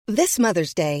This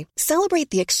Mother's Day, celebrate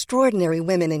the extraordinary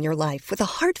women in your life with a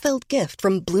heartfelt gift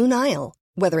from Blue Nile.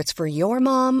 Whether it's for your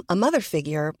mom, a mother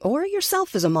figure, or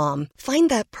yourself as a mom, find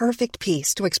that perfect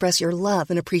piece to express your love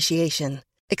and appreciation.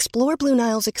 Explore Blue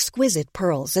Nile's exquisite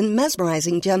pearls and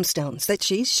mesmerizing gemstones that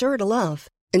she's sure to love.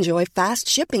 Enjoy fast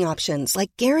shipping options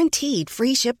like guaranteed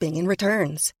free shipping and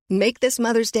returns. Make this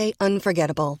Mother's Day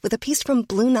unforgettable with a piece from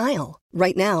Blue Nile.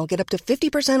 Right now, get up to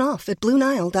 50% off at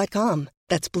BlueNile.com.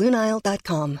 That's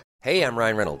BlueNile.com. Hey, I'm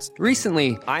Ryan Reynolds.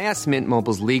 Recently, I asked Mint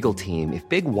Mobile's legal team if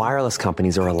big wireless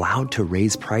companies are allowed to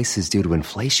raise prices due to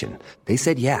inflation. They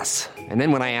said yes. And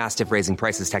then when I asked if raising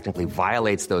prices technically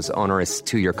violates those onerous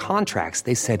two-year contracts,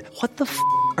 they said, "What the f***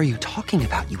 are you talking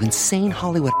about, you insane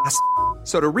Hollywood ass?"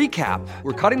 So to recap,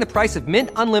 we're cutting the price of Mint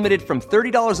Unlimited from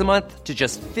 $30 a month to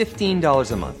just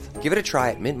 $15 a month. Give it a try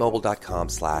at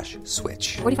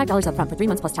mintmobile.com/switch. $45 up front for 3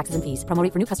 months plus taxes and fees. Promo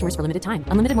rate for new customers for limited time.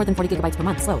 Unlimited more than 40 gigabytes per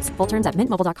month. Slows full terms at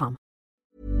mintmobile.com.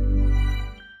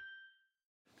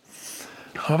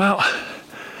 About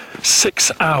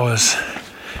 6 hours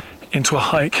into a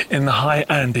hike in the high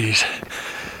Andes.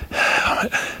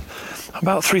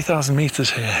 About 3,000 meters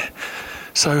here.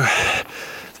 So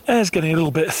air's getting a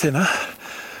little bit thinner,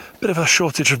 bit of a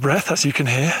shortage of breath, as you can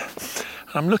hear.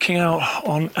 I'm looking out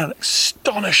on an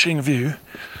astonishing view,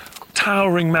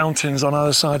 towering mountains on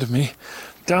either side of me,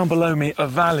 down below me a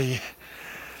valley,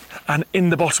 and in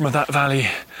the bottom of that valley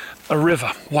a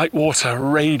river, white water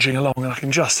raging along, and I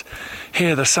can just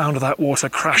hear the sound of that water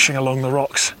crashing along the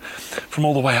rocks from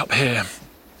all the way up here.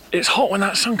 It's hot when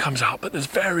that sun comes out, but there's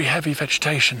very heavy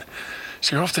vegetation,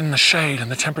 so you're often in the shade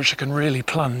and the temperature can really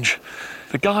plunge.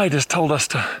 The guide has told us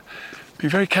to be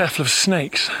very careful of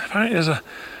snakes. Apparently there's a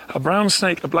brown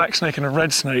snake, a black snake and a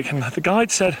red snake, and the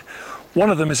guide said one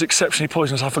of them is exceptionally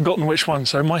poisonous. I've forgotten which one,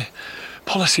 so my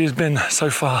policy has been so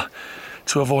far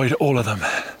to avoid all of them.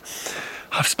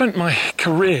 I've spent my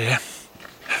career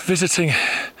visiting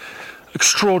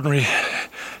extraordinary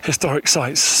historic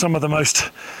sites, some of the most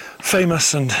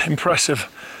famous and impressive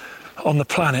on the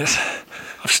planet.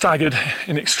 I've staggered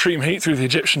in extreme heat through the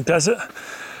Egyptian desert.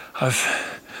 I've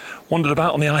wandered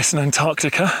about on the ice in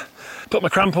Antarctica, put my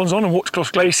crampons on and walked across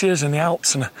glaciers in the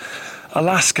Alps and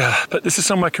Alaska, but this is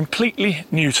somewhere completely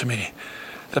new to me,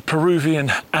 the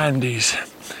Peruvian Andes.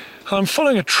 I'm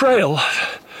following a trail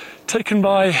taken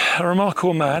by a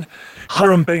remarkable man,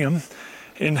 Hiram Bingham,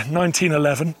 in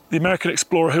 1911, the American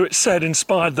explorer who, it's said,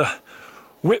 inspired the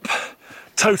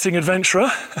whip-toting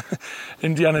adventurer,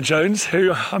 Indiana Jones,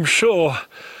 who I'm sure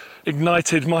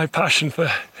ignited my passion for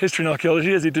history and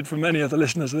archaeology, as he did for many of the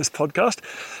listeners of this podcast.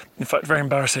 In fact, very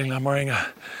embarrassingly, I'm wearing a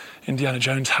Indiana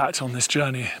Jones hat on this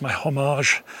journey, my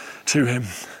homage to him.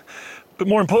 But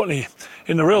more importantly,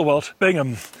 in the real world,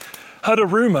 Bingham heard a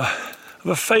rumour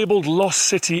of a fabled lost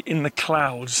city in the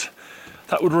clouds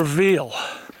that would reveal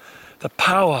the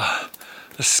power,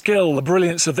 the skill, the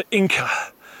brilliance of the Inca,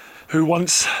 who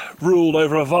once ruled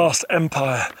over a vast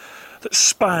empire that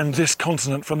spanned this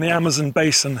continent from the Amazon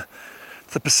basin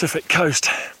to the Pacific coast.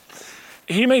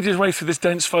 He made his way through this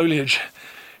dense foliage.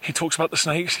 He talks about the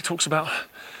snakes, he talks about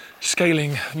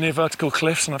scaling near vertical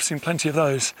cliffs, and I've seen plenty of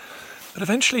those. But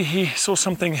eventually he saw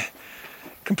something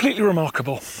completely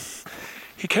remarkable.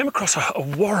 He came across a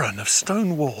warren of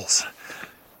stone walls.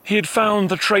 He had found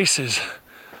the traces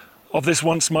of this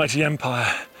once mighty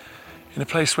empire in a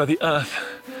place where the earth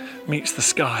meets the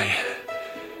sky.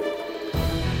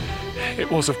 It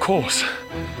was, of course,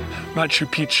 Machu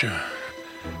Picchu.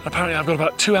 Apparently I've got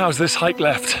about 2 hours of this hike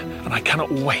left, and I cannot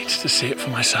wait to see it for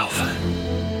myself.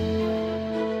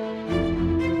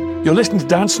 You're listening to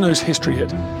Dan Snow's History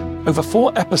Hit. Over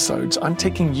 4 episodes, I'm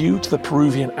taking you to the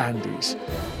Peruvian Andes.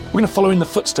 We're going to follow in the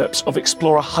footsteps of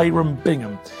explorer Hiram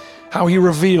Bingham, how he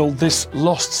revealed this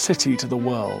lost city to the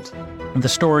world. The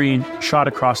story shot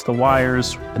across the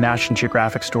wires. The National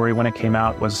Geographic story, when it came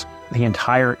out, was the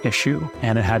entire issue,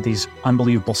 and it had these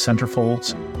unbelievable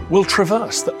centerfolds. We'll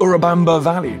traverse the Urubamba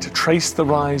Valley to trace the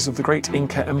rise of the great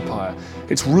Inca Empire,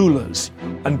 its rulers,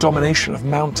 and domination of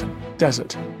mountain,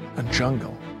 desert, and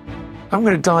jungle. I'm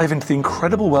going to dive into the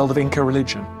incredible world of Inca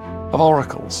religion, of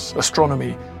oracles,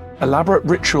 astronomy, elaborate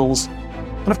rituals,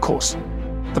 and of course,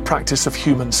 the practice of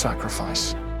human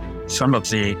sacrifice. Some of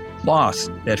the cloth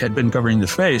that had been covering the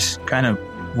face kind of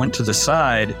went to the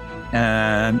side,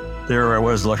 and there I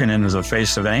was looking into the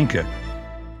face of Inca.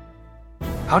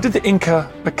 How did the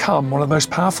Inca become one of the most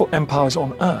powerful empires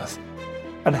on Earth?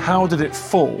 And how did it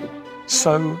fall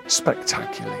so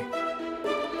spectacularly?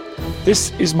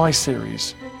 This is my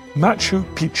series, Machu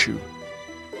Picchu,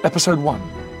 Episode 1,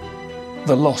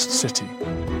 The Lost City.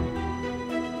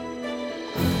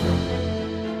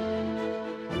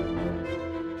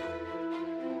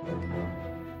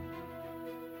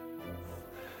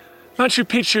 Machu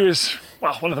Picchu is,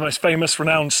 well, one of the most famous,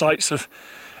 renowned sites of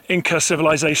Inca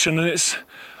civilization, and it's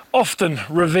often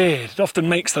revered. It often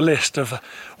makes the list of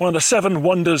one of the 7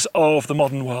 wonders of the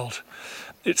modern world.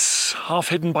 It's half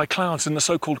hidden by clouds in the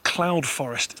so-called cloud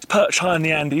forest. It's perched high in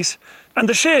the Andes, and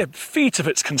the sheer feat of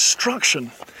its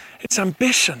construction, its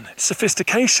ambition, its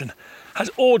sophistication, has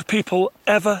awed people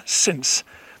ever since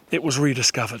it was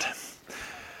rediscovered.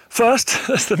 First,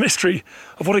 there's the mystery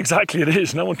of what exactly it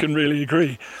is. No one can really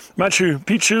agree. Machu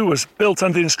Picchu was built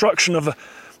under the instruction of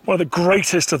one of the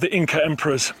greatest of the Inca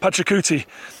emperors, Pachacuti,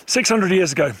 600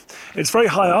 years ago. It's very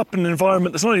high up in an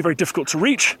environment that's not only very difficult to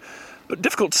reach, but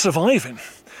difficult to survive in.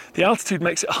 The altitude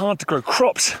makes it hard to grow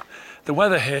crops. The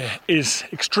weather here is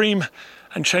extreme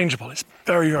and changeable. It's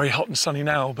very, very hot and sunny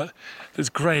now, but there's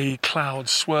grey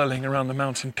clouds swirling around the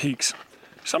mountain peaks.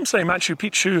 Some say Machu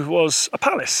Picchu was a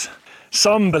palace.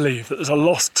 Some believe that there's a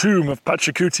lost tomb of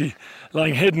Pachacuti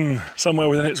lying hidden somewhere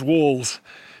within its walls,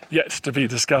 yet to be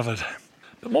discovered.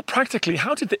 But more practically,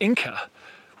 how did the Inca,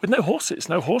 with no horses,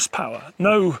 no horsepower,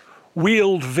 no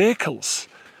wheeled vehicles,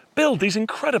 build these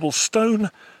incredible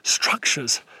stone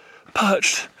structures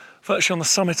perched virtually on the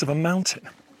summit of a mountain?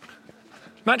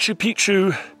 Machu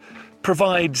Picchu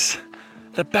provides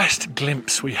the best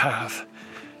glimpse we have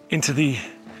into the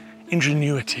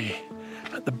ingenuity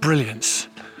and the brilliance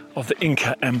of the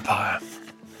Inca Empire.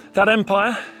 That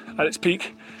empire, at its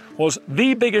peak, was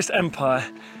the biggest empire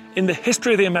in the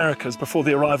history of the Americas before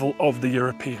the arrival of the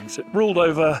Europeans. It ruled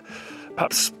over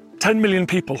perhaps 10 million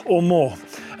people or more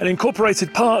and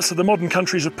incorporated parts of the modern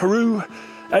countries of Peru,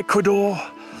 Ecuador,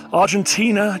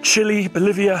 Argentina, Chile,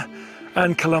 Bolivia,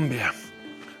 and Colombia.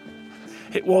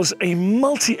 It was a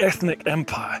multi-ethnic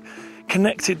empire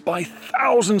connected by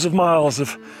thousands of miles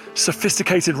of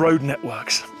sophisticated road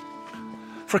networks.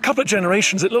 For a couple of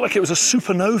generations, it looked like it was a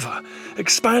supernova,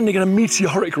 expanding at a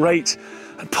meteoric rate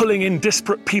and pulling in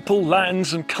disparate people,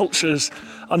 lands, and cultures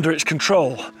under its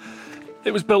control.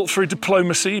 It was built through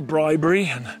diplomacy, bribery,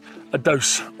 and a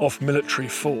dose of military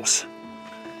force.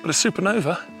 But a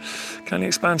supernova can only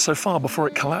expand so far before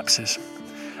it collapses.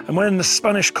 And when the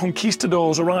Spanish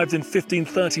conquistadors arrived in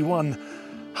 1531,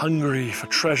 hungry for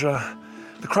treasure,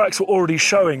 the cracks were already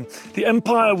showing. The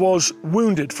empire was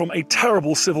wounded from a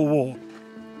terrible civil war.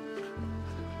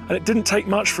 And it didn't take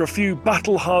much for a few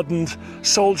battle-hardened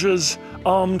soldiers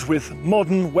armed with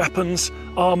modern weapons,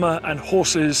 armour and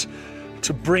horses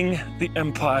to bring the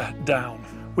empire down.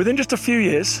 Within just a few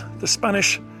years, the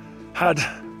Spanish had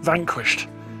vanquished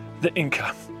the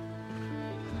Inca.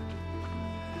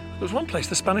 There was one place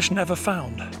the Spanish never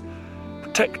found,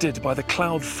 protected by the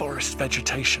cloud forest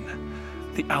vegetation,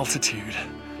 the altitude,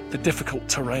 the difficult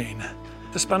terrain.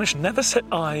 The Spanish never set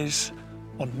eyes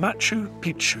on Machu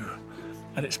Picchu,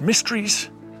 and its mysteries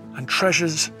and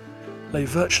treasures lay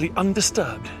virtually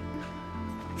undisturbed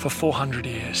for 400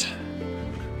 years.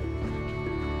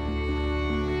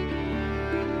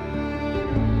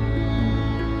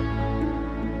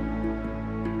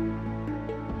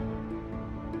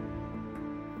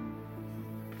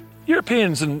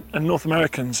 Europeans and North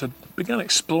Americans had begun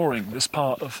exploring this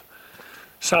part of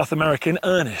South America in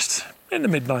earnest in the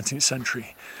mid-19th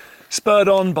century, spurred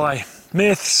on by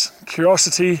myths,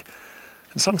 curiosity,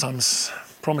 and sometimes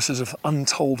promises of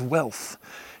untold wealth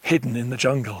hidden in the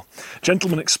jungle.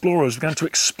 Gentlemen explorers began to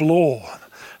explore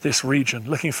this region,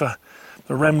 looking for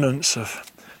the remnants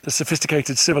of the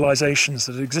sophisticated civilizations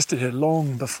that had existed here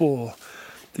long before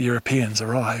the Europeans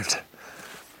arrived.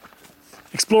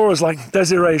 Explorers like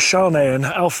Desiree Charnay and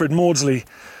Alfred Maudsley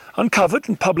uncovered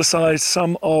and publicized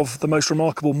some of the most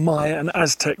remarkable Maya and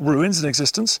Aztec ruins in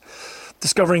existence,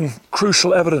 discovering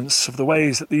crucial evidence of the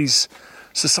ways that these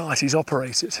societies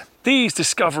operated. These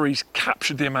discoveries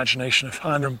captured the imagination of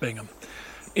Hiram Bingham.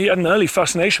 He had an early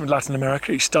fascination with Latin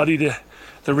America. He studied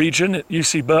the region at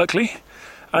UC Berkeley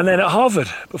and then at Harvard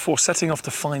before setting off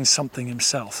to find something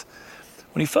himself.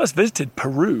 When he first visited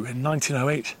Peru in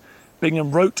 1908,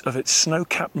 Bingham wrote of its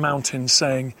snow-capped mountains,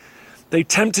 saying, "They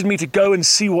tempted me to go and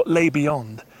see what lay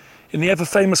beyond. In the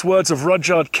ever-famous words of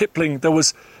Rudyard Kipling, there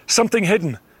was something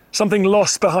hidden, something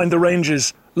lost behind the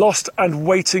ranges, lost and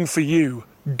waiting for you.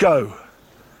 Go."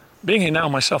 Being here now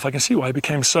myself, I can see why he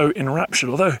became so enraptured,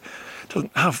 although it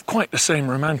doesn't have quite the same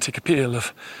romantic appeal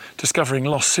of discovering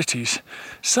lost cities.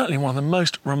 It's certainly one of the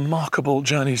most remarkable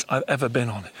journeys I've ever been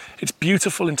on. It's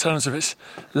beautiful in terms of its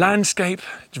landscape,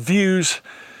 its views,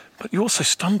 but you also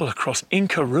stumble across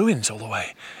Inca ruins all the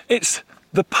way. It's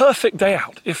the perfect day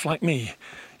out if, like me,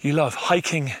 you love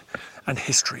hiking and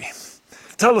history.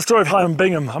 tell the story of Hiram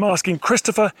Bingham, I'm asking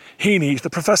Christopher Heaney. He's the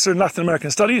professor in Latin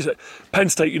American Studies at Penn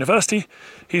State University.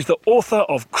 He's the author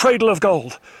of Cradle of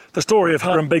Gold, the story of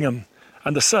Hiram Bingham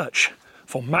and the search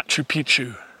for Machu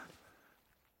Picchu.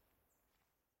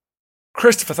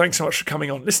 Christopher, thanks so much for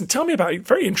coming on. Listen, tell me about a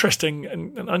very interesting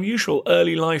and unusual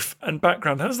early life and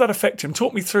background. How does that affect him?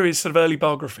 Talk me through his sort of early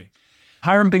biography.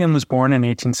 Hiram Bingham was born in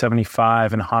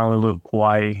 1875 in Honolulu,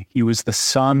 Hawaii. He was the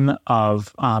son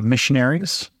of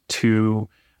missionaries to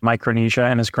Micronesia,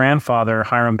 and his grandfather,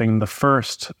 Hiram Bingham I,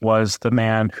 was the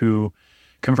man who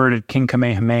converted King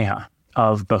Kamehameha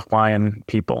of the Hawaiian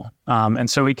people. And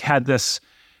so he had this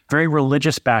very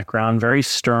religious background, very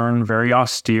stern, very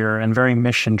austere, and very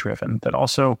mission-driven, that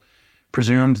also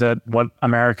presumed that what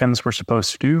Americans were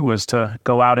supposed to do was to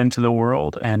go out into the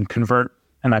world and convert,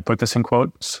 and I put this in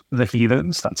quotes, the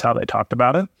heathens, that's how they talked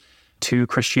about it, to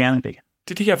Christianity.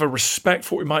 Did he have a respect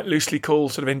for what we might loosely call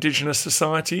sort of indigenous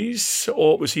societies,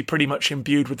 or was he pretty much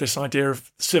imbued with this idea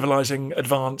of civilizing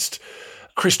advanced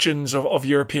Christians of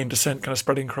European descent kind of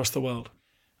spreading across the world?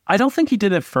 I don't think he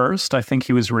did at first. I think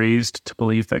he was raised to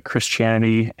believe that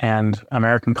Christianity and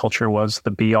American culture was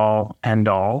the be-all,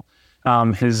 end-all.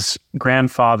 His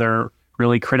grandfather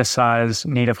really criticized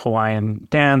Native Hawaiian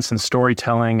dance and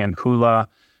storytelling and hula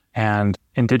and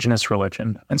indigenous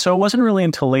religion. And so it wasn't really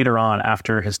until later on,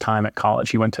 after his time at college,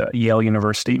 he went to Yale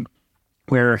University,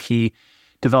 where he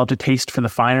developed a taste for the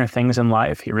finer things in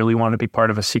life. He really wanted to be part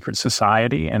of a secret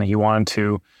society, and he wanted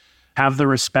to have the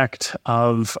respect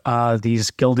of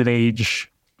these Gilded Age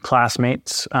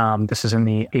classmates. This is in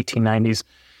the 1890s.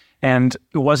 And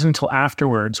it wasn't until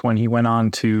afterwards, when he went on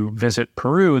to visit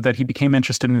Peru, that he became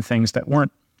interested in things that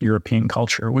weren't European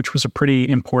culture, which was a pretty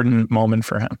important moment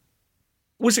for him.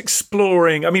 Was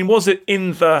exploring, was it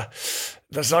in the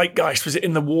zeitgeist? Was it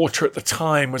in the water at the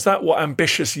time? Was that what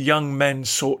ambitious young men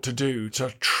sought to do,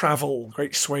 to travel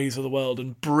great swathes of the world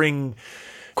and bring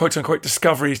quote-unquote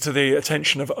discoveries to the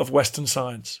attention of Western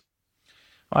science?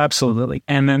 Oh, absolutely.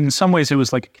 And in some ways, it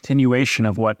was like a continuation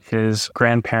of what his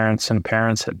grandparents and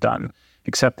parents had done,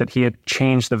 except that he had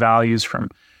changed the values from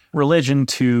religion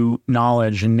to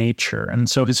knowledge and nature. And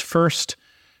so his first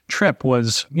trip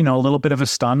was, a little bit of a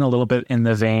stunt, a little bit in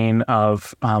the vein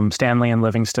of Stanley and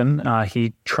Livingstone.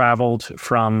 He traveled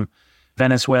from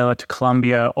Venezuela to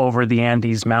Colombia over the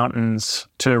Andes Mountains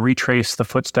to retrace the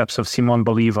footsteps of Simón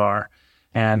Bolívar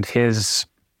and his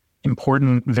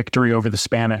important victory over the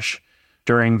Spanish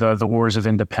during the Wars of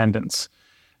Independence.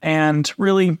 And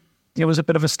really, it was a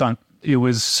bit of a stunt. It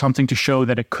was something to show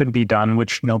that it could be done,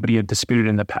 which nobody had disputed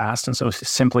in the past. And so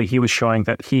simply he was showing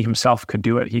that he himself could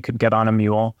do it. He could get on a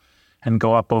mule and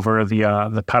go up over the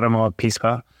Páramo of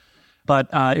Pispa. But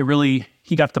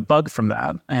he got the bug from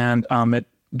that. And it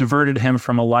diverted him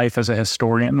from a life as a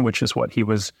historian, which is what he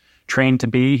was trained to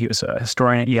be. He was a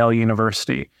historian at Yale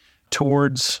University,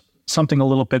 towards something a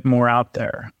little bit more out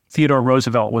there. Theodore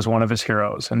Roosevelt was one of his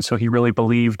heroes, and so he really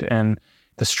believed in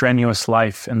the strenuous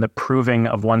life and the proving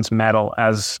of one's mettle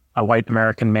as a white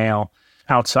American male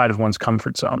outside of one's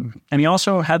comfort zone. And he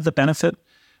also had the benefit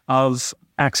of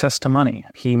access to money.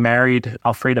 He married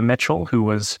Alfreda Mitchell, who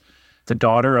was the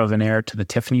daughter of an heir to the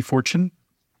Tiffany fortune.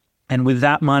 And with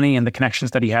that money and the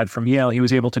connections that he had from Yale, he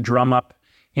was able to drum up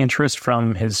interest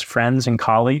from his friends and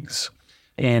colleagues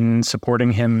in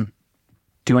supporting him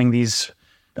doing these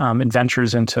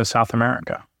adventures into South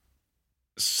America.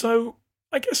 So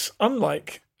I guess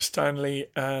unlike Stanley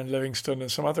and Livingstone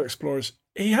and some other explorers,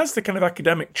 he has the kind of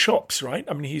academic chops, right?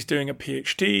 He's doing a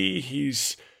PhD,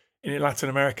 he's in Latin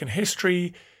American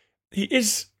history. He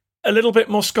is a little bit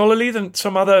more scholarly than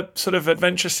some other sort of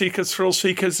adventure seekers, thrill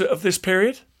seekers of this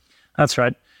period. That's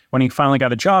right. When he finally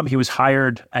got a job, he was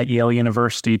hired at Yale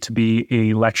University to be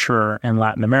a lecturer in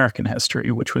Latin American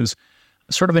history, which was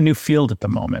sort of a new field at the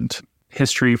moment.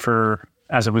 History,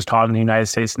 as it was taught in the United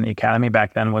States and the academy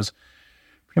back then, was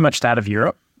pretty much that of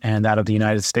Europe and that of the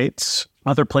United States.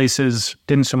 Other places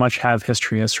didn't so much have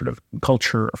history as sort of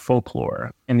culture or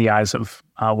folklore in the eyes of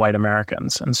white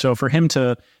Americans. And so for him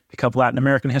to pick up Latin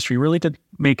American history really did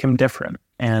make him different.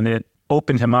 And it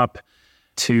opened him up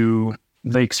to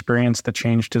the experience that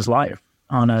changed his life.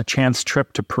 On a chance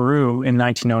trip to Peru in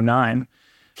 1909,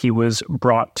 he was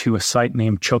brought to a site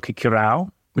named Choqquequirao,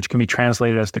 which can be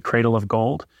translated as the Cradle of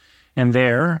Gold. And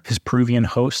there, his Peruvian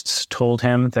hosts told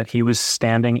him that he was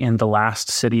standing in the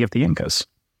last city of the Incas.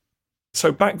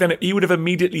 So back then, he would have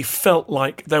immediately felt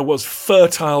like there was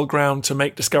fertile ground to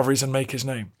make discoveries and make his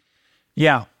name.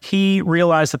 Yeah, he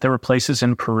realized that there were places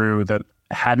in Peru that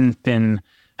hadn't been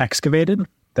excavated,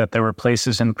 that there were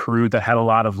places in Peru that had a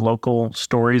lot of local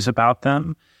stories about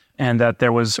them. and that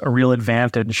there was a real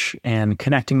advantage in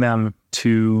connecting them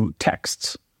to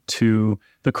texts, to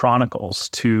the chronicles,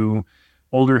 to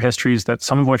older histories that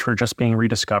some of which were just being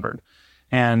rediscovered.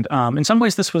 And in some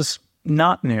ways, this was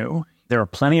not new. There are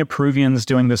plenty of Peruvians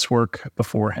doing this work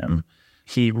before him.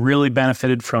 He really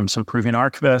benefited from some Peruvian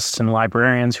archivists and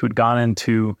librarians who had gone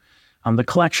into the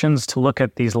collections to look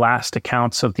at these last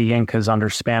accounts of the Incas under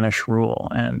Spanish rule.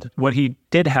 And what he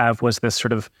did have was this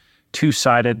sort of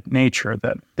two-sided nature,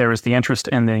 that there was the interest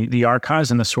in the archives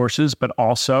and the sources, but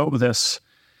also this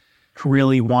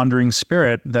really wandering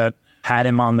spirit that had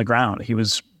him on the ground. He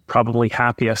was probably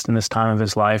happiest in this time of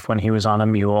his life when he was on a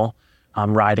mule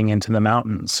riding into the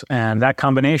mountains. And that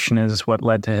combination is what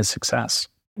led to his success.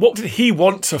 What did he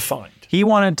want to find? He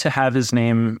wanted to have his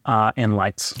name in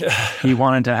lights. He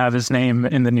wanted to have his name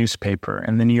in the newspaper,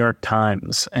 in the New York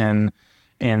Times, and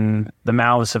in the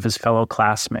mouths of his fellow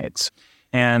classmates.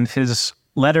 And his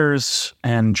letters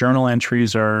and journal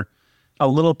entries are a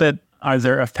little bit,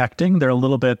 they're affecting, they're a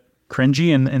little bit cringy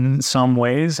in some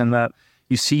ways, and that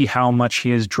you see how much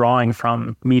he is drawing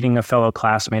from meeting a fellow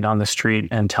classmate on the street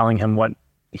and telling him what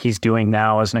he's doing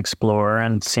now as an explorer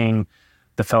and seeing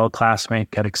the fellow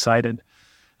classmate get excited.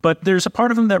 But there's a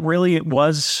part of him that really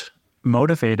was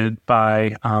motivated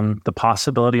by the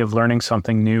possibility of learning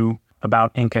something new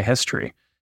about Inca history.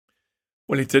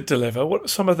 Well, he did deliver. What are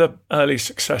some of the early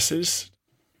successes?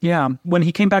 Yeah, when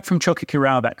he came back from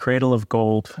Choqquequirao, that cradle of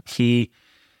gold, he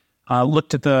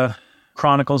looked at the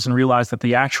chronicles and realized that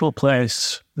the actual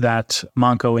place that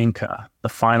Manco Inca, the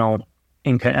final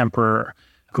Inca emperor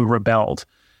who rebelled,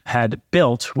 had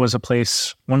built was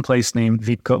one place named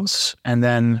Vitcos, and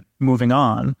then moving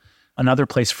on, another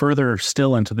place further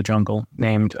still into the jungle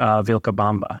named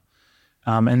Vilcabamba.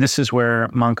 And this is where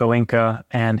Manco Inca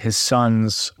and his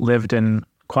sons lived in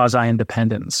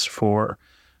quasi-independence for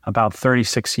about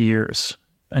 36 years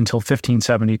until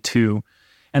 1572.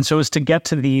 And so as to get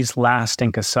to these last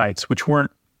Inca sites, which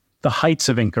weren't the heights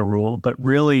of Inca rule, but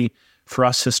really, for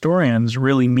us historians,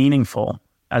 really meaningful,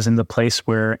 as in the place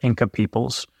where Inca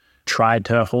peoples tried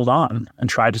to hold on and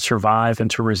tried to survive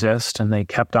and to resist, and they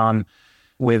kept on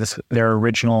with their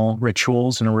original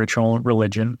rituals and original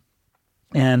religion.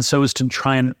 And so as to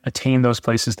try and attain those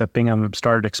places that Bingham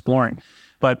started exploring.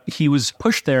 But he was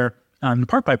pushed there in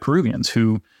part by Peruvians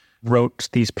who wrote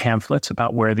these pamphlets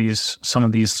about where some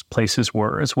of these places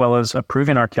were, as well as a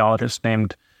Peruvian archaeologist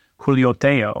named Julio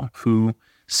Tello, who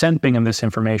sent Bingham this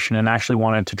information and actually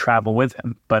wanted to travel with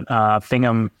him. But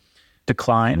Bingham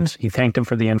declined. He thanked him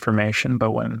for the information,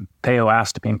 but when Tello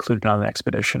asked to be included on the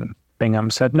expedition, Bingham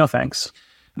said, no thanks.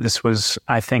 This was,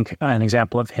 I think, an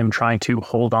example of him trying to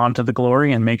hold on to the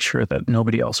glory and make sure that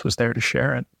nobody else was there to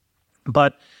share it.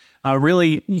 But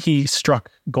really, he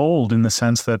struck gold in the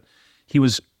sense that he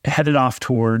was headed off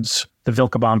towards the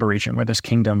Vilcabamba region, where this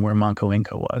kingdom where Manco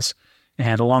Inca was.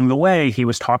 And along the way, he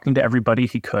was talking to everybody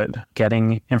he could,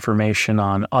 getting information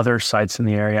on other sites in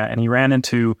the area. And he ran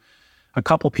into a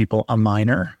couple people, a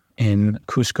miner in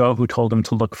Cusco who told him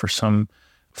to look for some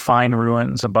fine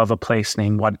ruins above a place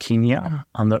named Huadquiña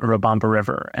on the Urubamba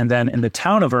River. And then in the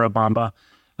town of Urubamba,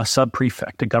 a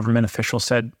sub-prefect, a government official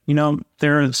said,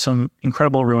 there are some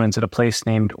incredible ruins at a place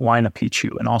named Huayna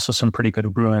Picchu, and also some pretty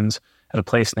good ruins at a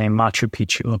place named Machu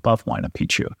Picchu above Huayna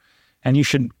Picchu. And you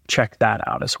should check that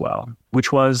out as well,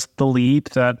 which was the lead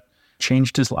that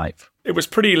changed his life. It was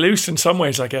pretty loose in some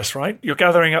ways, I guess, right? You're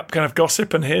gathering up kind of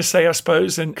gossip and hearsay, I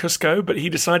suppose, in Cusco, but he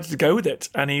decided to go with it,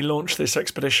 and he launched this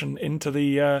expedition into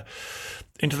the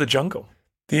jungle.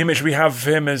 The image we have of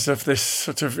him is of this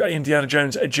sort of Indiana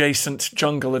Jones adjacent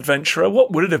jungle adventurer.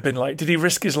 What would it have been like? Did he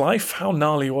risk his life? How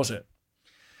gnarly was it?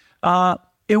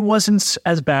 It wasn't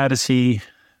as bad as he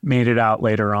made it out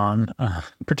later on,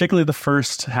 particularly the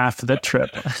first half of the trip.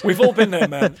 We've all been there,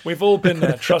 man. We've all been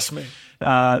there, trust me.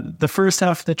 The first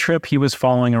half of the trip, he was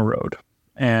following a road,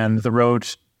 and the road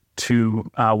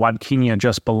to Huadquiña,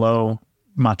 just below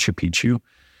Machu Picchu,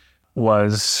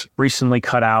 was recently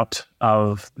cut out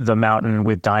of the mountain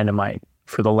with dynamite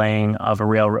for the laying of a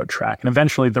railroad track. And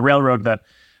eventually, the railroad that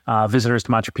visitors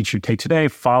to Machu Picchu take today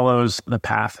follows the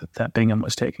path that Bingham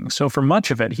was taking. So for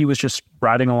much of it, he was just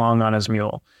riding along on his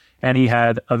mule, and he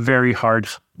had a very hard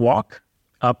walk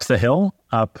up the hill,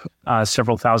 up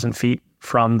several thousand feet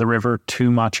from the river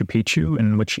to Machu Picchu,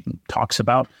 in which he talks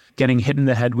about getting hit in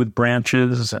the head with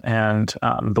branches and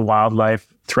the wildlife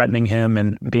threatening him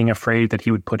and being afraid that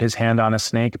he would put his hand on a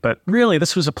snake. But really,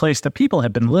 this was a place that people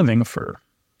had been living for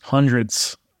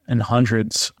hundreds and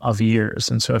hundreds of years.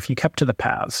 And so if you kept to the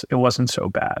paths, it wasn't so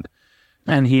bad.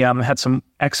 And he had some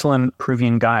excellent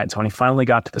Peruvian guides. When he finally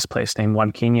got to this place named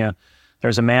Huadquiña,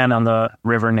 There's a man on the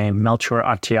river named Melchor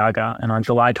Arteaga, and on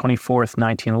July 24th,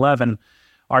 1911,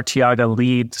 Arteaga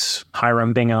leads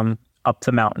Hiram Bingham up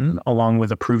the mountain along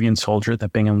with a Peruvian soldier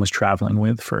that Bingham was traveling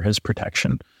with for his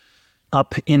protection,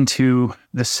 up into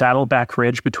the Saddleback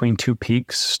Ridge between two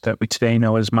peaks that we today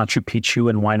know as Machu Picchu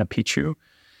and Huayna Picchu.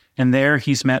 And there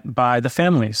he's met by the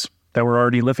families that were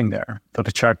already living there, the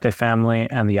Richarte family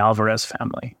and the Alvarez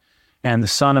family. And the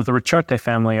son of the Richarte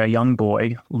family, a young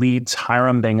boy, leads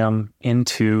Hiram Bingham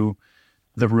into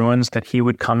the ruins that he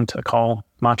would come to call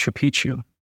Machu Picchu.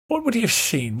 What would he have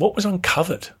seen? What was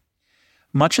uncovered?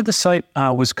 Much of the site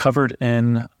was covered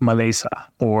in maleza,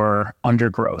 or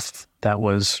undergrowth, that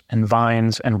was in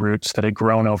vines and roots that had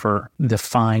grown over the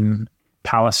fine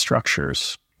palace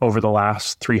structures over the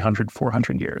last 300,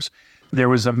 400 years. There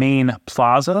was a main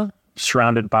plaza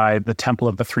surrounded by the Temple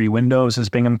of the Three Windows, as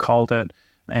Bingham called it,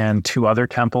 and two other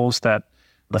temples that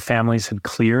the families had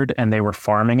cleared, and they were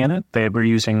farming in it. They were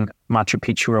using Machu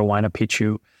Picchu or Huayna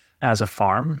Picchu as a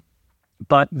farm.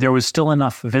 But there was still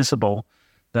enough visible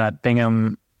that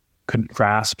Bingham could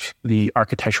grasp the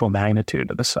architectural magnitude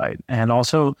of the site, and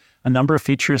also a number of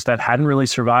features that hadn't really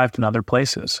survived in other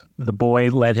places. The boy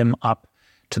led him up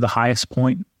to the highest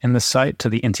point in the site, to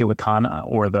the Intihuatana,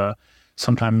 or the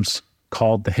sometimes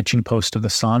called the hitching post of the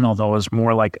sun, although it was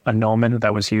more like a gnomon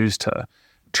that was used to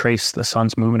trace the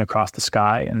sun's movement across the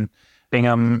sky. And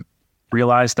Bingham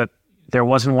realized that there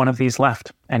wasn't one of these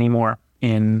left anymore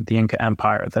in the Inca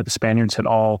Empire, that the Spaniards had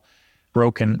all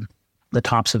broken the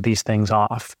tops of these things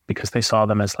off because they saw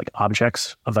them as like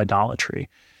objects of idolatry.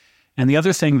 And the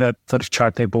other thing that the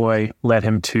Richarte boy led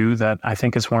him to, that I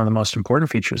think is one of the most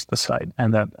important features of the site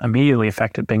and that immediately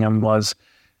affected Bingham, was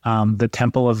the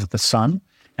Temple of the Sun.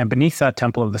 And beneath that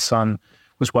Temple of the Sun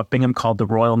was what Bingham called the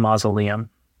Royal Mausoleum,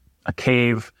 a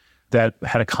cave that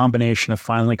had a combination of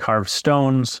finely carved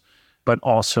stones, but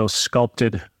also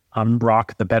sculpted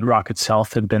rock. The bedrock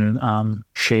itself had been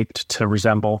shaped to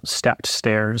resemble stepped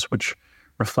stairs, which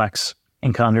reflects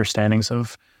Inca understandings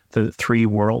of the three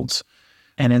worlds.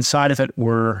 And inside of it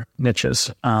were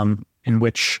niches in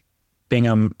which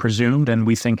Bingham presumed, and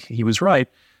we think he was right,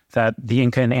 that the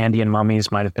Inca and Andean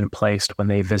mummies might have been placed when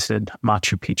they visited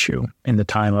Machu Picchu in the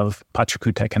time of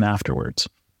Pachacutec and afterwards.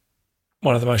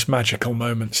 One of the most magical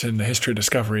moments in the history of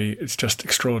discovery. It's just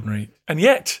extraordinary. And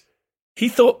yet, he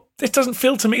thought, this doesn't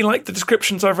feel to me like the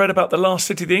descriptions I've read about the last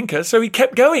city of the Inca, so he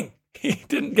kept going. He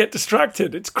didn't get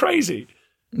distracted. It's crazy.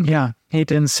 Yeah, he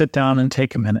didn't sit down and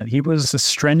take a minute. He was a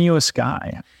strenuous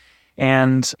guy.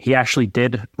 And he actually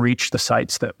did reach the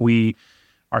sites that we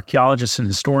archaeologists and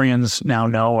historians now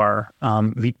know are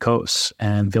Vitcos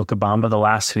and Vilcabamba, the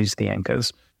last cities of the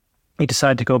Incas. He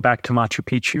decided to go back to Machu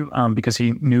Picchu because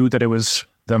he knew that it was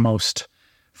the most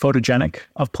photogenic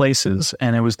of places,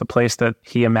 and it was the place that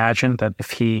he imagined that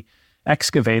if he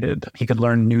excavated, he could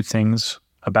learn new things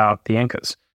about the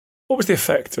Incas. What was the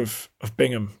effect of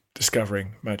Bingham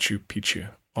discovering Machu Picchu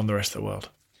on the rest of the world?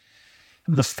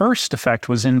 The first effect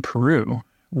was in Peru,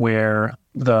 where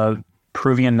the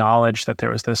Peruvian knowledge that there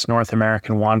was this North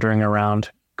American wandering around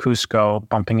Cusco,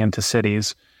 bumping into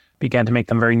cities, began to make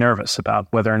them very nervous about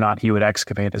whether or not he would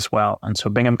excavate as well. And so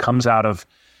Bingham comes out of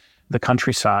the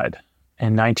countryside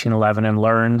in 1911 and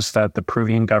learns that the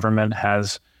Peruvian government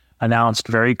has announced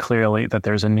very clearly that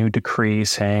there's a new decree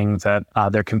saying that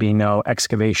there can be no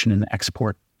excavation and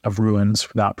export of ruins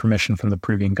without permission from the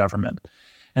Peruvian government.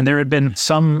 And there had been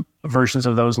some versions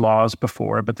of those laws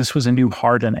before, but this was a new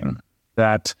hardening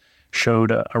that showed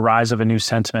a rise of a new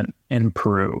sentiment in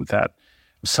Peru, that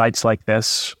sites like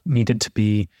this needed to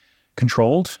be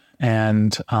controlled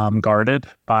and guarded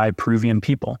by Peruvian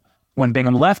people. When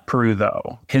Bingham left Peru,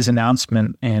 though, his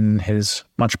announcement in his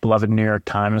much beloved New York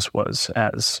Times was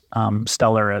as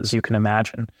stellar as you can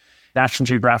imagine. National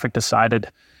Geographic decided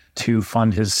to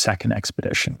fund his second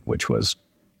expedition, which was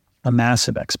a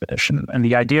massive expedition. And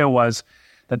the idea was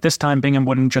that this time Bingham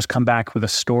wouldn't just come back with a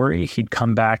story, he'd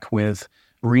come back with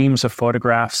reams of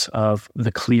photographs of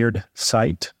the cleared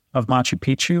site of Machu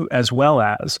Picchu, as well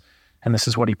as, and this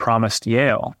is what he promised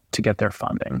Yale to get their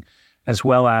funding, as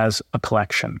well as a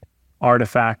collection,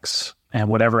 artifacts, and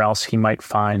whatever else he might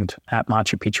find at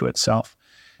Machu Picchu itself.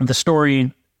 The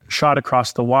story shot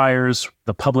across the wires.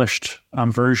 The published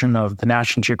version of the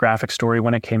National Geographic story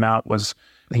when it came out was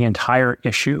the entire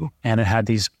issue, and it had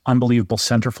these unbelievable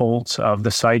centerfolds of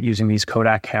the site using these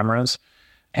Kodak cameras.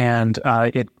 And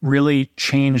it really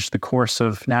changed the course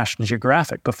of National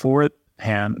Geographic.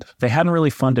 Beforehand, they hadn't really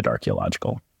funded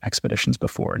archaeological expeditions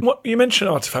before. What you mentioned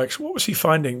artifacts. What was he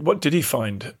finding? What did he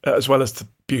find, as well as the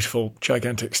beautiful,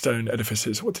 gigantic stone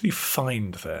edifices? What did he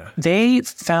find there? They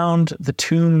found the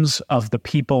tombs of the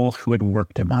people who had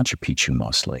worked at Machu Picchu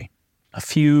mostly. A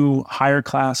few higher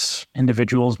class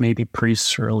individuals, maybe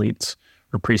priests or elites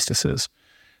or priestesses.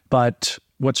 But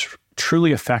what's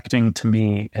truly affecting to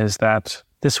me is that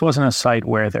this wasn't a site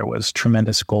where there was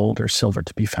tremendous gold or silver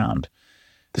to be found.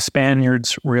 The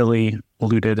Spaniards really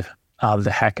looted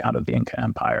the heck out of the Inca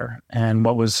Empire. And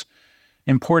what was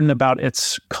important about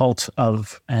its cult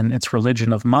of and its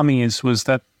religion of mummies was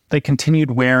that they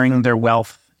continued wearing their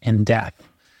wealth in death.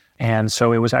 And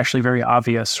so it was actually very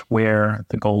obvious where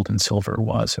the gold and silver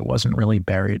was. It wasn't really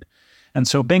buried. And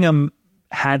so Bingham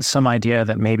had some idea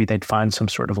that maybe they'd find some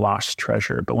sort of lost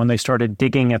treasure. But when they started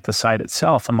digging at the site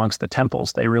itself amongst the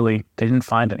temples, they didn't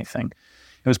find anything.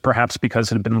 It was perhaps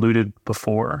because it had been looted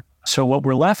before. So what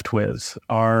we're left with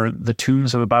are the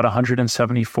tombs of about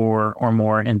 174 or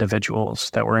more individuals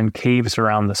that were in caves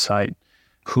around the site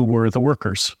who were the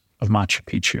workers of Machu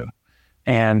Picchu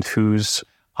and whose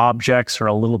objects are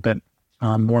a little bit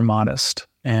more modest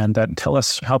and that tell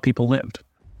us how people lived.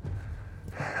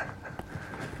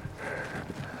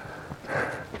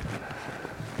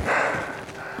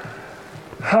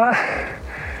 That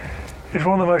is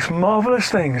one of the most marvellous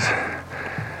things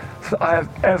that I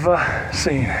have ever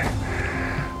seen.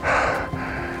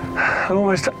 An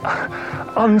almost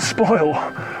unspoiled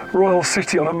royal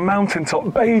city on a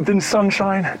mountaintop, bathed in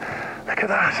sunshine. Look at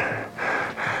that.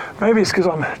 Maybe it's because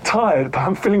I'm tired, but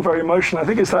I'm feeling very emotional. I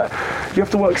think it's that you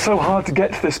have to work so hard to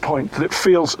get to this point that it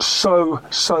feels so,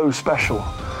 so special.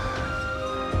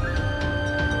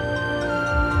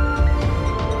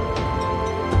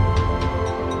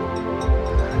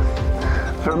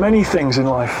 There are many things in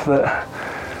life that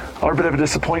are a bit of a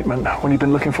disappointment when you've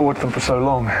been looking forward to them for so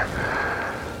long.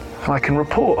 And I can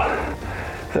report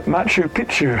that Machu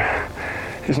Picchu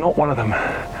is not one of them.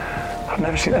 I've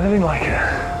never seen anything like it.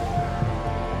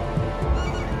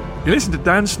 You listen to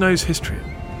Dan Snow's History.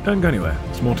 Don't go anywhere,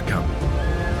 there's more to come.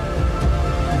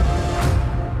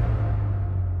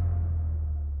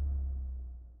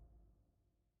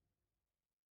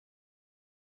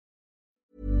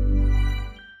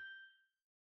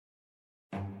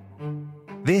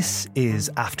 This is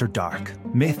After Dark,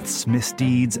 myths,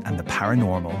 misdeeds, and the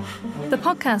paranormal. The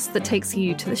podcast that takes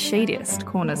you to the shadiest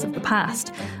corners of the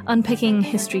past, unpicking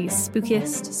history's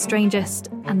spookiest, strangest,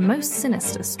 and most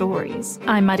sinister stories.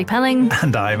 I'm Maddie Pelling.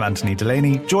 And I'm Anthony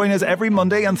Delaney. Join us every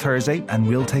Monday and Thursday, and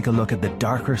we'll take a look at the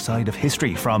darker side of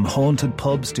history, from haunted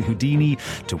pubs to Houdini,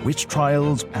 to witch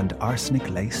trials and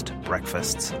arsenic-laced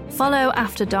breakfasts. Follow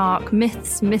After Dark,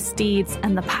 myths, misdeeds,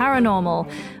 and the paranormal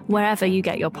wherever you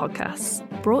get your podcasts.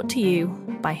 Brought to you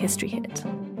by History Hit.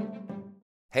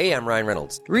 Hey, I'm Ryan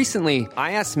Reynolds. Recently,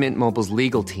 I asked Mint Mobile's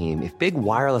legal team if big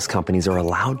wireless companies are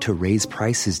allowed to raise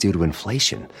prices due to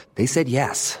inflation. They said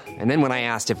yes. And then when I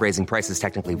asked if raising prices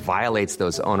technically violates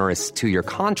those onerous two-year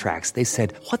contracts, they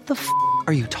said, "What the f***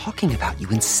 are you talking about, you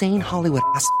insane Hollywood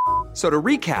ass?" So to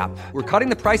recap, we're cutting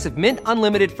the price of Mint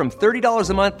Unlimited from $30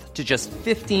 a month to just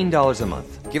 $15 a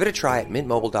month. Give it a try at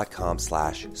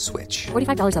mintmobile.com/switch.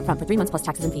 $45 up front for 3 months plus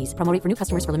taxes and fees. Promo rate for new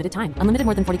customers for limited time. Unlimited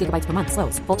more than 40 gigabytes per month.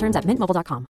 Slows full terms at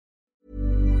mintmobile.com.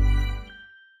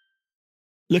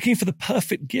 Looking for the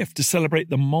perfect gift to celebrate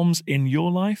the moms in your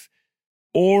life?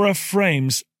 Aura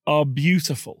frames are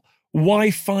beautiful,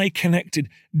 Wi-Fi connected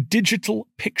digital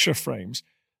picture frames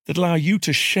that allow you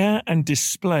to share and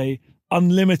display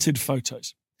unlimited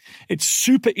photos. It's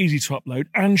super easy to upload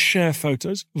and share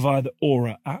photos via the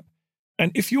Aura app.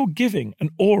 And if you're giving an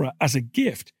Aura as a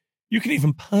gift, you can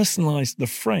even personalize the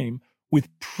frame with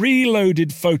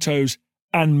preloaded photos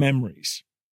and memories.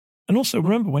 And also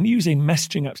remember, when using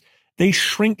messaging apps, they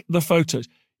shrink the photos.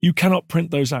 You cannot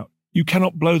print those out. You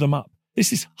cannot blow them up.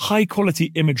 This is high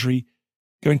quality imagery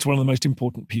going to one of the most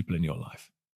important people in your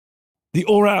life. The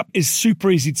Aura app is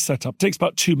super easy to set up. It takes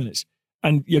about 2 minutes.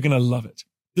 And you're going to love it.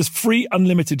 There's free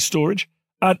unlimited storage,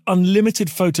 add unlimited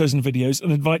photos and videos,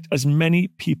 and invite as many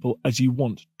people as you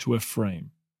want to a frame.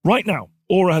 Right now,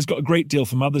 Aura has got a great deal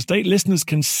for Mother's Day. Listeners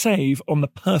can save on the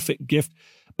perfect gift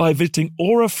by visiting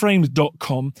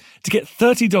auraframes.com to get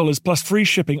 $30 plus free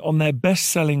shipping on their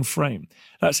best-selling frame.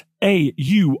 That's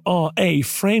AURA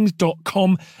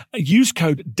frames.com. Use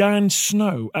code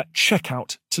DANSNOW at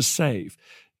checkout to save.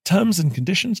 Terms and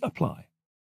conditions apply.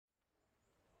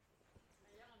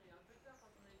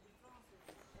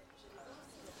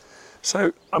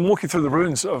 So I'm walking through the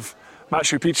ruins of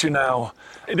Machu Picchu now.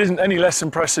 It isn't any less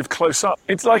impressive close up.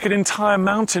 It's like an entire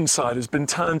mountainside has been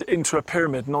turned into a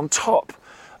pyramid, and on top,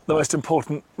 the most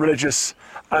important religious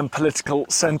and political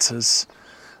centres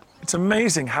It's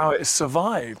amazing how it has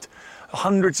survived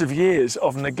hundreds of years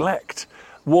of neglect.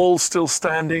 Walls still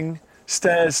standing,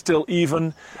 stairs still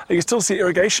even. You can still see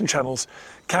irrigation channels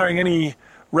carrying any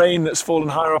rain that's fallen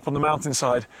higher up on the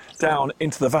mountainside down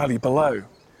into the valley below.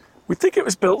 We think it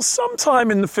was built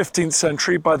sometime in the 15th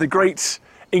century by the great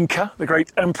Inca, the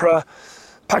great emperor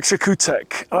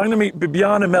Pachacutec. I'm going to meet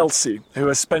Bibiana Melzi, who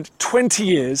has spent 20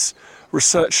 years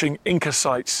researching Inca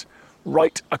sites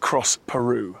right across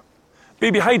Peru.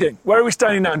 Bibi, how you doing? Where are we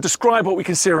standing now? And describe what we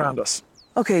can see around us.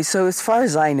 Okay, so as far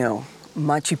as I know,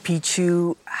 Machu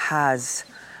Picchu has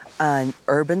an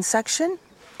urban section,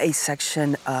 a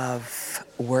section of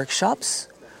workshops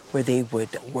where they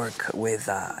would work with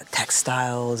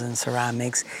textiles and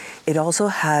ceramics. It also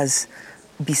has,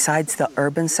 besides the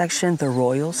urban section, the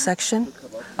royal section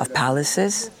of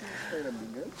palaces.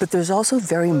 But there's also a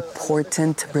very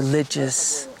important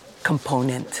religious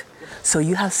component. So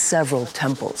you have several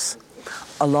temples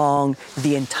along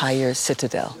the entire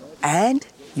citadel. And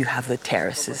you have the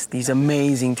terraces, these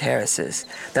amazing terraces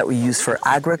that we use for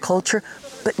agriculture,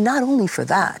 but not only for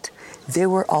that, there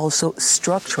were also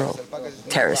structural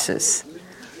terraces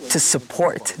to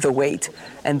support the weight,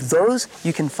 and those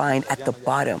you can find at the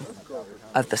bottom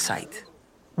of the site.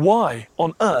 Why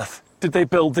on earth did they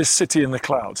build this city in the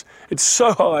clouds? It's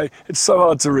so high, it's so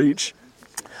hard to reach.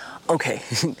 Okay,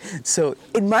 so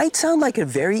it might sound like a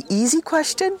very easy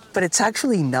question, but it's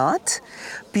actually not,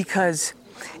 because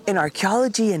in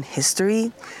archaeology and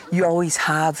history, you always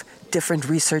have different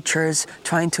researchers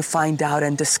trying to find out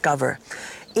and discover.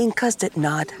 Incas did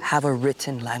not have a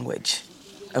written language,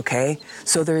 okay?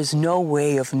 So there is no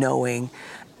way of knowing,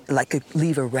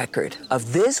 leave a record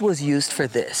of this was used for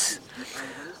this.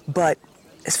 But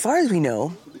as far as we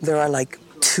know, there are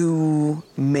two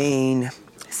main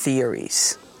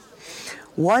theories.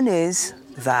 One is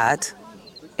that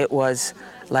it was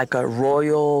like a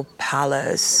royal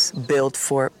palace built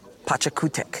for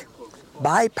Pachacutec,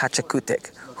 by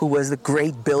Pachacutec, who was the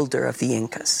great builder of the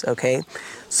Incas, okay?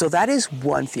 So that is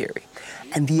one theory.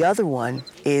 And the other one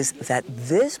is that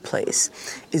this place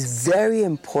is very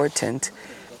important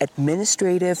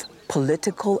administrative,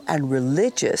 political, and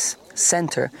religious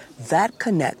center that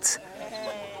connects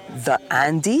the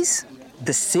Andes,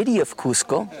 the city of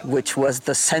Cusco, which was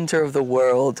the center of the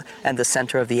world and the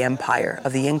center of the empire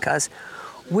of the Incas,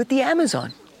 with the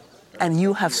Amazon. And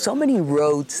you have so many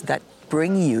roads that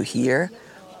bring you here,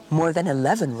 more than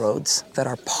 11 roads that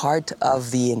are part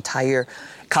of the entire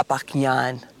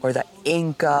Capacñan, or the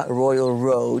Inca Royal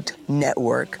Road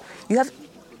network. You have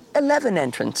 11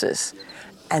 entrances,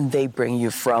 and they bring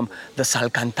you from the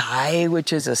Salcantay,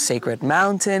 which is a sacred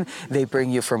mountain. They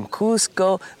bring you from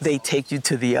Cusco. They take you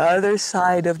to the other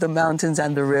side of the mountains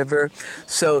and the river.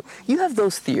 So you have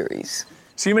those theories.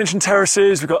 So you mentioned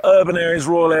terraces, we've got urban areas,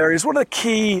 rural areas. What are the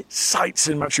key sites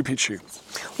in Machu Picchu?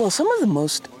 Well, some of the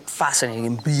most fascinating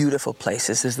and beautiful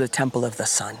places is the Temple of the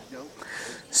Sun.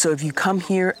 So if you come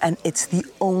here, and it's the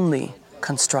only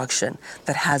construction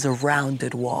that has a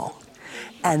rounded wall,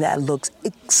 and that looks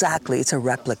exactly, it's a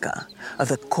replica of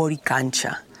the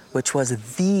Coricancha, which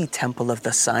was the Temple of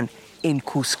the Sun in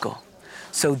Cusco.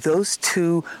 So those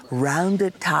two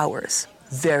rounded towers,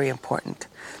 very important.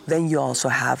 Then you also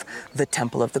have the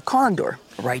Temple of the Condor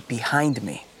right behind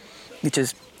me, which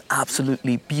is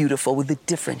absolutely beautiful with a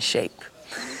different shape.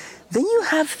 Then you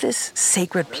have this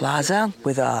sacred plaza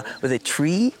with a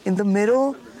tree in the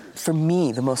middle. For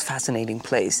me, the most fascinating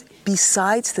place,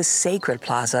 besides the sacred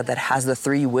plaza that has the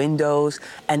 3 windows,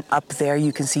 and up there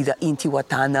you can see the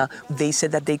Intihuatana. They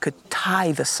said that they could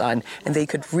tie the sun and they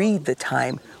could read the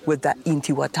time with that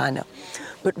Intihuatana.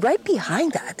 But right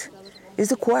behind that is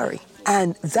the quarry.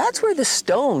 And that's where the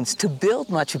stones to build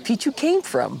Machu Picchu came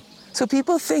from. So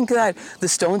people think that the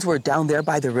stones were down there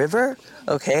by the river,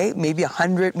 okay, maybe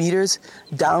 100 meters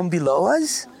down below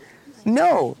us.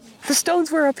 No, the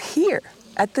stones were up here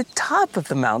at the top of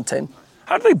the mountain.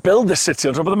 How did they build this city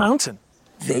on top of the mountain?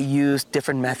 They used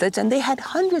different methods, and they had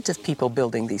hundreds of people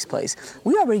building these places.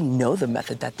 We already know the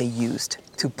method that they used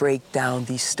to break down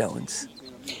these stones.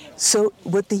 So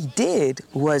what they did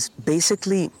was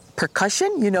basically percussion,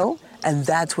 and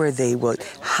that's where they would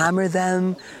hammer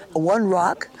them, one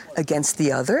rock against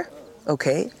the other,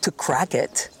 okay, to crack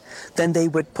it. Then they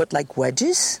would put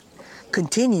wedges,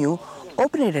 continue,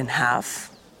 open it in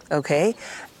half, okay?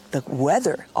 The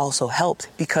weather also helped,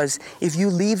 because if you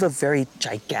leave a very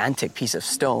gigantic piece of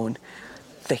stone,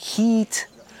 the heat,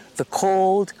 the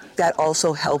cold, that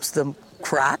also helps them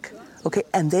crack, okay?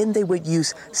 And then they would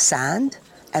use sand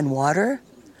and water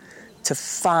to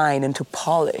fine and to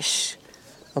polish,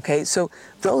 okay? So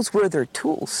those were their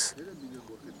tools.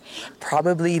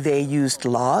 Probably they used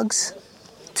logs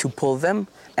to pull them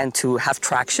and to have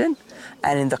traction.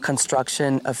 And in the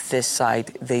construction of this site,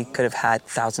 they could have had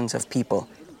thousands of people.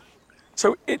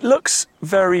 So it looks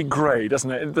very grey,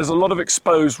 doesn't it? There's a lot of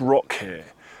exposed rock here.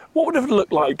 What would it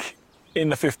look like in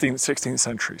the 15th, 16th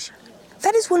centuries?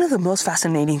 That is one of the most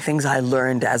fascinating things I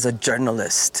learned as a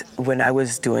journalist when I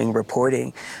was doing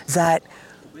reporting, that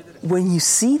when you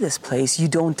see this place, you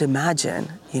don't imagine,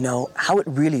 how it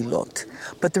really looked.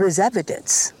 But there is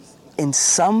evidence in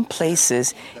some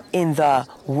places in the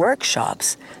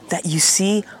workshops that you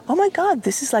see, oh my God,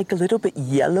 this is like a little bit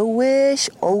yellowish,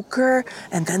 ochre,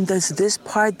 and then there's this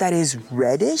part that is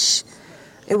reddish.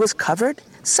 It was covered,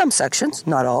 some sections,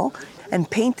 not all, and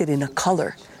painted in a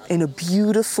color, in a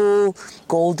beautiful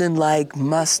golden-like,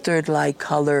 mustard-like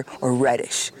color or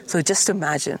reddish. So just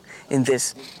imagine in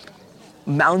this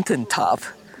mountaintop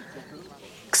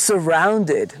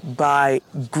surrounded by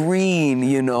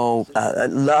green,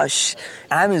 lush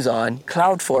Amazon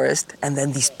cloud forest, and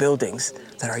then these buildings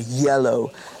that are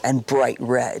yellow and bright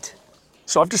red.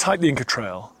 So I've just hiked the Inca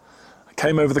Trail. I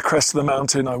came over the crest of the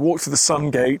mountain. I walked through the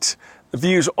Sun Gate. The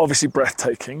views are obviously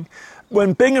breathtaking.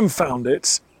 When Bingham found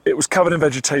it, it was covered in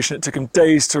vegetation. It took him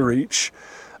days to reach,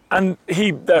 and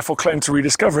he therefore claimed to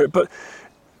rediscover it. But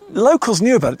locals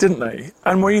knew about it, didn't they?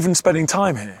 And were even spending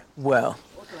time here. Well,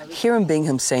 hearing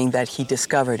Bingham saying that he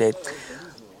discovered it,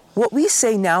 what we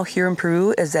say now here in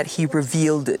Peru is that he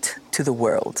revealed it to the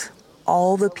world.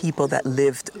 All the people that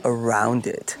lived around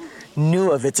it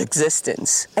knew of its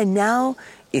existence. And now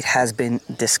it has been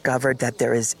discovered that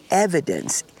there is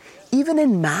evidence, even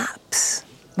in maps,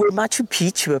 where Machu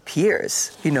Picchu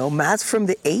appears. Maps from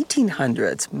the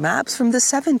 1800s, maps from the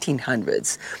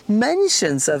 1700s,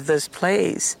 mentions of this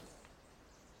place.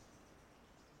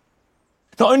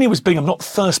 Not only was Bingham not the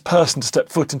first person to step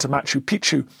foot into Machu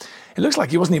Picchu, it looks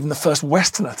like he wasn't even the first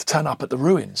Westerner to turn up at the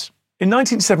ruins. In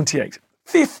 1978,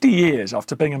 50 years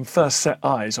after Bingham first set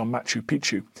eyes on Machu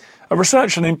Picchu, a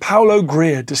researcher named Paulo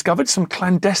Greer discovered some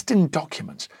clandestine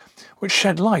documents which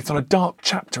shed light on a dark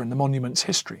chapter in the monument's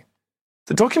history.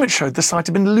 The document showed the site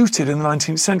had been looted in the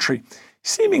 19th century,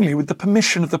 seemingly with the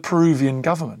permission of the Peruvian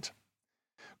government.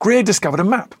 Greer discovered a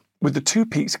map with the two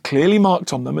peaks clearly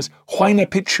marked on them as Huayna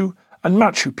Picchu and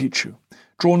Machu Picchu,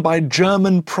 drawn by a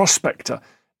German prospector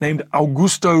named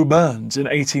Augusto Burns in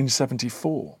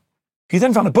 1874. He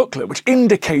then found a booklet which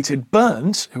indicated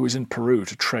Burns, who was in Peru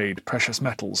to trade precious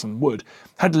metals and wood,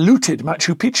 had looted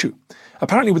Machu Picchu,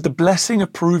 apparently with the blessing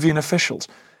of Peruvian officials,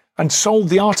 and sold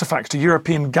the artifact to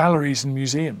European galleries and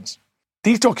museums.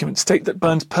 These documents state that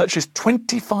Burns purchased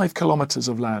 25 kilometres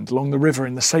of land along the river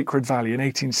in the Sacred Valley in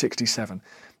 1867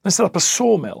 and set up a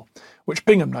sawmill, which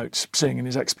Bingham notes seeing in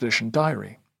his expedition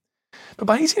diary. But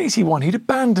by 1881 he'd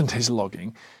abandoned his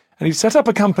logging and he'd set up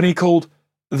a company called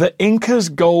the Incas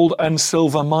Gold and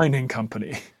Silver Mining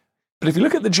Company. But if you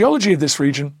look at the geology of this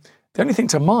region, the only thing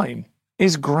to mine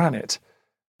is granite.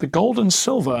 The gold and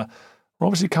silver were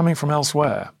obviously coming from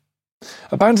elsewhere.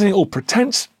 Abandoning all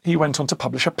pretense, he went on to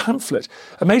publish a pamphlet,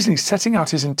 amazingly setting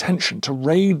out his intention to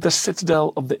raid the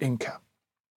citadel of the Inca.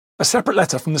 A separate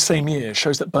letter from the same year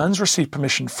shows that Burns received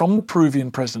permission from the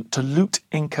Peruvian president to loot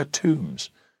Inca tombs.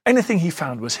 Anything he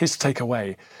found was his to take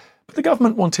away, but the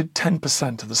government wanted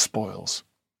 10% of the spoils.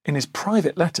 In his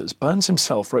private letters, Burns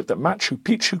himself wrote that Machu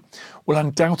Picchu will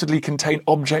undoubtedly contain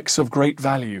objects of great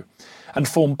value and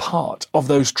form part of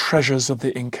those treasures of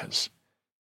the Incas.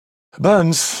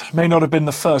 Burns may not have been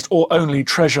the first or only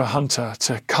treasure hunter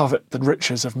to covet the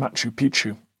riches of Machu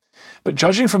Picchu, but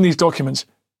judging from these documents,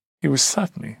 he was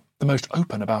certainly the most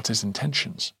open about his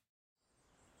intentions.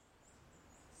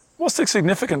 What's the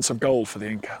significance of gold for the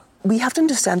Inca? We have to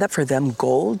understand that for them,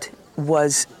 gold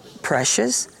was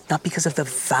precious, not because of the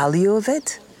value of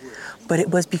it, but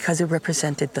it was because it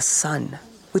represented the sun,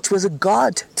 which was a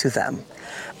god to them,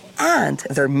 and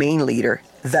their main leader,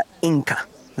 the Inca,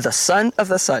 the son of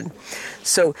the sun.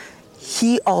 So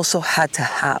he also had to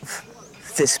have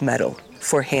this metal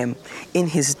for him in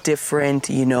his different,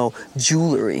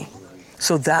 jewelry.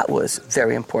 So that was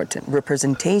very important.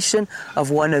 Representation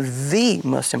of one of the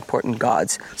most important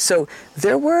gods. So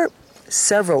there were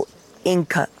several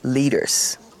Inca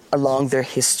leaders along their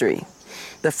history.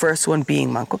 The first one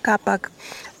being Manco Cápac,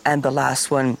 and the last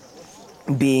one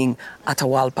being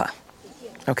Atahualpa,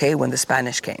 when the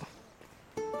Spanish came.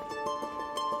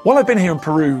 While I've been here in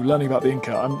Peru learning about the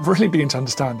Inca, I'm really beginning to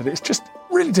understand that it's just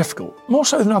really difficult, more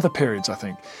so than other periods, I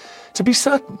think, to be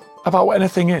certain about what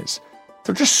anything is.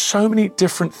 There are just so many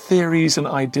different theories and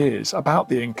ideas about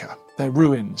the Inca, their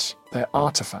ruins, their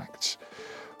artifacts.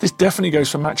 This definitely goes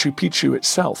for Machu Picchu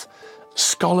itself.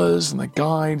 Scholars and the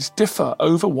guides differ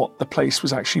over what the place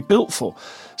was actually built for.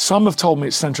 Some have told me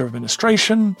it's centre of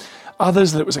administration,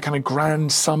 others that it was a kind of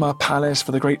grand summer palace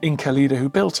for the great Inca leader who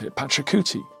built it,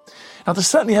 Pachacuti. Now, there's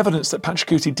certainly evidence that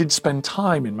Pachacuti did spend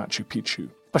time in Machu Picchu.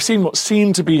 I've seen what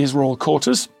seemed to be his royal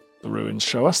quarters. The ruins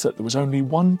show us that there was only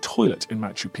one toilet in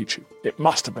Machu Picchu. It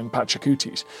must have been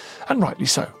Pachacuti's, and rightly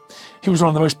so. He was one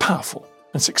of the most powerful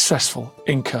and successful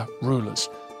Inca rulers.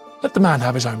 Let the man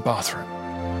have his own bathroom.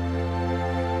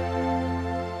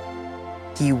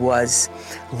 He was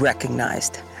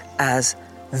recognized as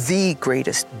the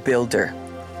greatest builder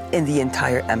in the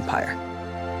entire empire.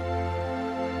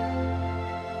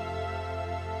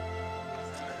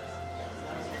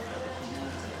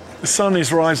 The sun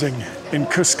is rising in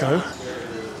Cusco.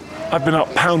 I've been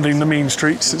up pounding the mean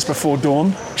streets since before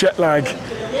dawn. Jet lag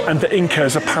and the Inca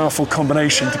is a powerful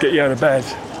combination to get you out of bed.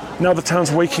 Now the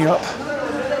town's waking up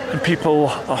and people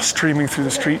are streaming through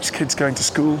the streets, kids going to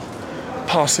school,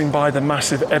 passing by the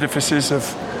massive edifices of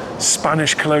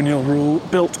Spanish colonial rule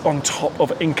built on top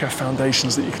of Inca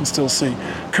foundations that you can still see.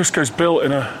 Cusco's built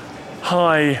in a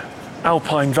high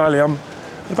alpine valley. I'm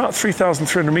about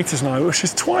 3,300 metres now, which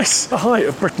is twice the height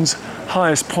of Britain's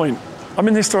highest point. I'm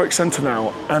in the historic centre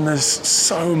now, and there's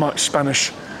so much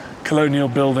Spanish colonial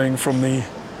building from the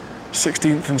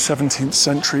 16th and 17th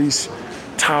centuries,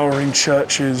 towering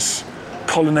churches,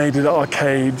 colonnaded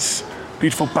arcades,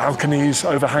 beautiful balconies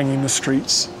overhanging the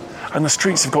streets. And the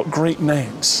streets have got great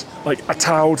names, like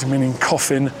Ataud, meaning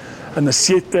coffin, and the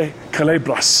Siete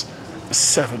Culebras, the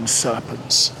 7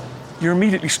 serpents. You're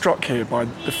immediately struck here by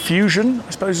the fusion,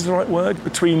 I suppose is the right word,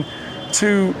 between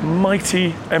two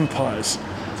mighty empires,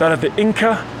 that of the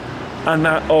Inca and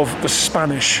that of the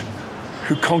Spanish,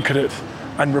 who conquered it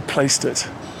and replaced it.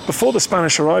 Before the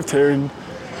Spanish arrived here in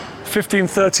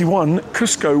 1531,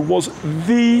 Cusco was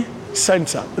the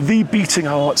centre, the beating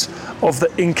heart of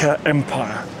the Inca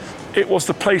Empire. It was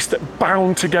the place that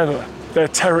bound together their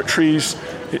territories,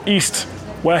 east,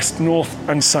 west, north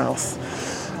and south.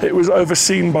 It was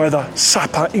overseen by the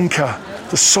Sapa Inca,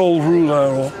 the sole ruler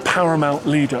or paramount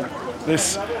leader.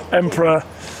 This emperor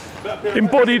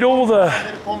embodied all the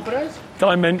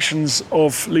dimensions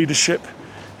of leadership.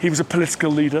 He was a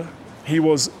political leader, he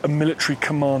was a military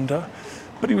commander,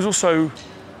 but he was also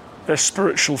their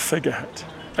spiritual figurehead.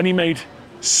 And he made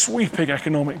sweeping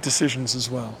economic decisions as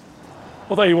well.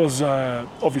 Although he was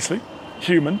obviously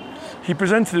human, he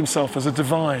presented himself as a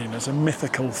divine, as a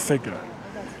mythical figure.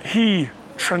 He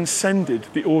transcended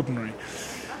the ordinary.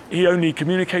 He only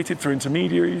communicated through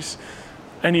intermediaries.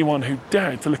 Anyone who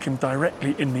dared to look him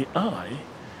directly in the eye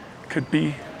could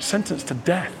be sentenced to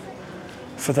death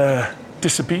for their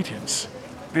disobedience.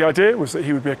 The idea was that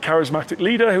he would be a charismatic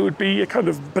leader who would be a kind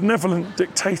of benevolent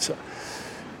dictator.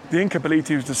 The Inca believed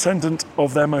he was a descendant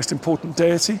of their most important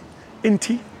deity,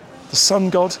 Inti, the sun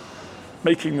god,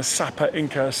 making the Sapa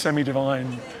Inca a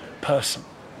semi-divine person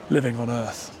living on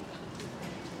earth.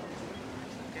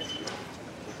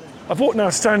 I've walked now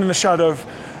to stand in the shadow of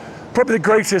probably the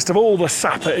greatest of all the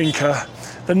Sapa Inca,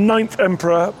 the 9th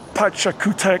Emperor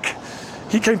Pachacutec.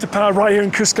 He came to power right here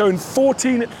in Cusco in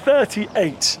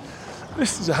 1438.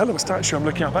 This is a hell of a statue I'm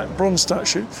looking up at, bronze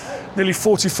statue, nearly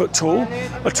 40 foot tall,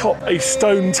 atop a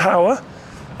stone tower.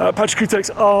 Pachacutec's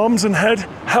arms and head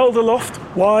held aloft,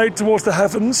 wide towards the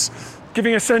heavens,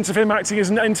 giving a sense of him acting as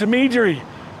an intermediary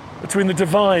between the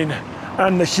divine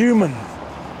and the human.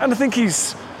 And I think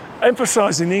he's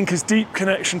emphasising the Inca's deep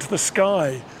connection to the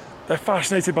sky. They're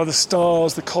fascinated by the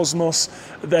stars, the cosmos.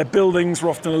 Their buildings were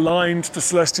often aligned to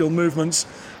celestial movements,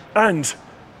 and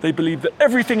they believed that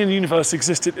everything in the universe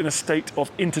existed in a state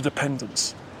of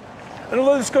interdependence. And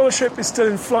although the scholarship is still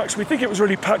in flux, we think it was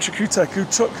really Pachacutec who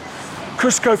took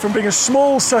Cusco from being a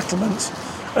small settlement,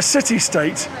 a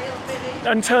city-state,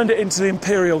 and turned it into the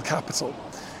imperial capital.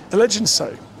 The legends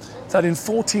say that in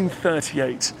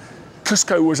 1438,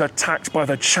 Cusco was attacked by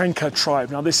the Chanca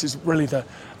tribe. Now, this is really the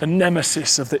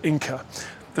nemesis of the Inca.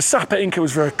 The Sapa Inca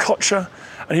was Viracocha,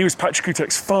 and he was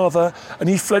Pachacutec's father, and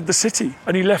he fled the city,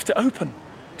 and he left it open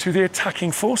to the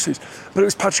attacking forces. But it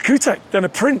was Pachacutec, then a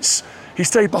prince. He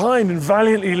stayed behind and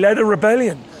valiantly led a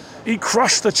rebellion. He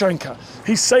crushed the Chanca.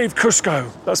 He saved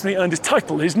Cusco. That's when he earned his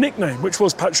title, his nickname, which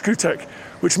was Pachacutec,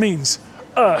 which means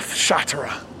Earth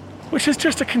Shatterer, which is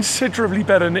just a considerably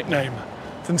better nickname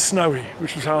than Snowy,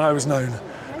 which was how I was known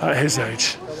at his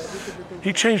age.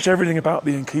 He changed everything about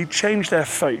the Inca. He changed their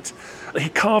fate. He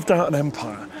carved out an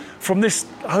empire. From this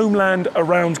homeland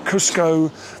around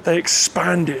Cusco, they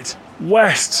expanded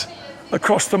west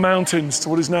across the mountains to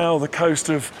what is now the coast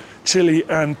of Chile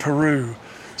and Peru,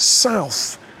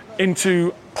 south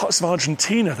into parts of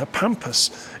Argentina, the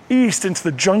Pampas, east into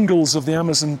the jungles of the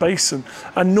Amazon basin,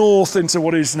 and north into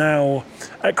what is now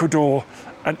Ecuador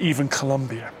and even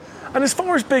Colombia. And as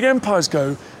far as big empires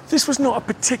go, this was not a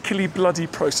particularly bloody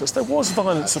process. There was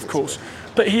violence, of course,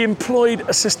 but he employed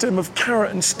a system of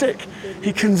carrot and stick.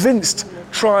 He convinced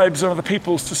tribes and other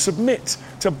peoples to submit,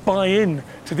 to buy in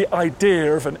to the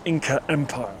idea of an Inca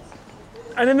empire.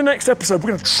 And in the next episode,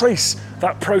 we're going to trace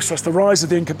that process, the rise of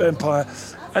the Inca Empire,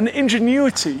 and the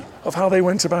ingenuity of how they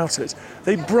went about it.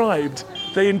 They bribed,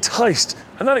 they enticed,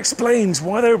 and that explains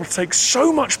why they were able to take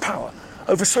so much power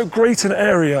over so great an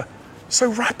area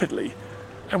so rapidly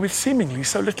and with seemingly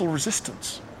so little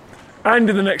resistance. And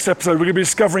in the next episode, we're going to be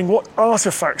discovering what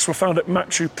artifacts were found at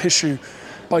Machu Picchu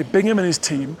by Bingham and his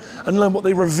team, and learn what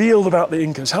they revealed about the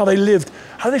Incas, how they lived,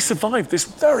 how they survived this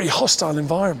very hostile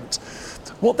environment,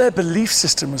 what their belief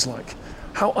system was like,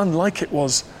 how unlike it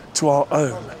was to our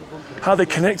own, how they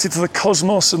connected to the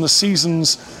cosmos and the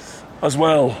seasons, as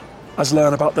well as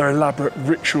learn about their elaborate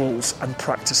rituals and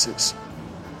practices.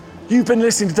 You've been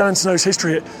listening to Dan Snow's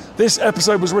History Hit. This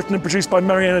episode was written and produced by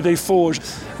Mariana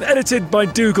Desforges and edited by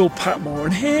Dougal Patmore.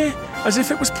 And here, as if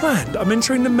it was planned, I'm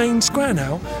entering the main square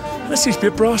now, and there seems to be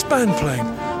a brass band playing.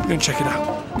 We're going to check it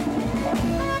out.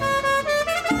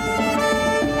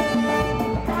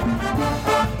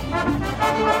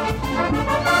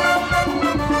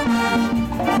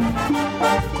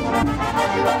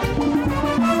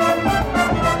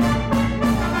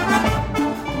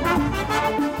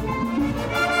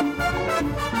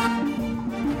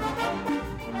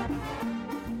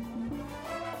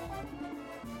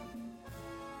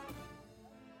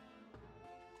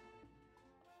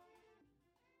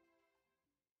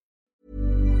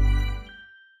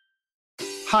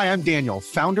 Hi, I'm Daniel,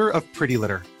 founder of Pretty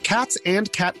Litter. Cats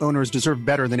and cat owners deserve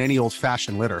better than any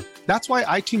old-fashioned litter. That's why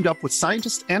I teamed up with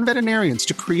scientists and veterinarians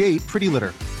to create Pretty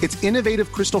Litter. Its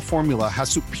innovative crystal formula has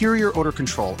superior odor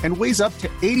control and weighs up to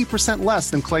 80% less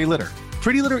than clay litter.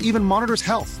 Pretty Litter even monitors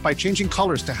health by changing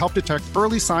colors to help detect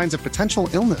early signs of potential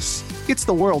illness. It's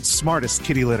the world's smartest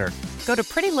kitty litter. Go to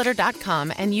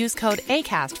prettylitter.com and use code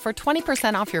ACAST for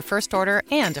 20% off your first order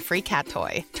and a free cat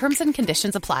toy. Terms and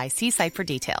conditions apply. See site for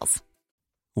details.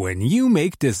 When you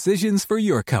make decisions for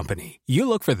your company, you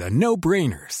look for the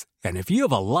no-brainers. And if you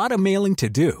have a lot of mailing to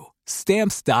do,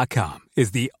 Stamps.com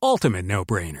is the ultimate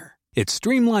no-brainer. It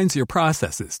streamlines your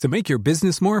processes to make your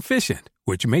business more efficient,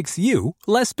 which makes you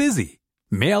less busy.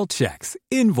 Mail checks,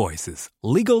 invoices,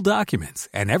 legal documents,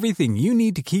 and everything you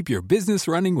need to keep your business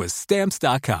running with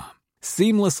Stamps.com.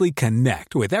 Seamlessly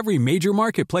connect with every major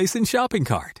marketplace and shopping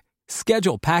cart.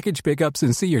 Schedule package pickups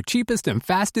and see your cheapest and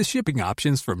fastest shipping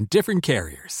options from different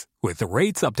carriers, with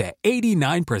rates up to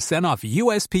 89% off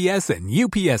USPS and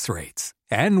UPS rates.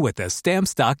 And with the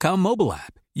Stamps.com mobile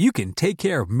app, you can take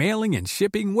care of mailing and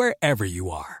shipping wherever you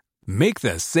are. Make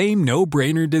the same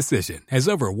no-brainer decision as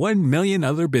over 1 million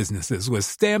other businesses with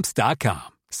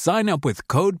Stamps.com. Sign up with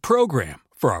code PROGRAM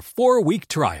for a 4-week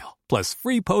trial, plus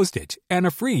free postage and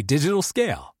a free digital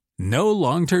scale. No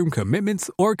long-term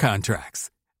commitments or contracts.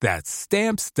 That's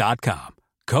Stamps.com.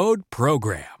 Code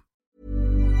PROGRAM.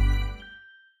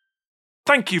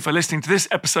 Thank you for listening to this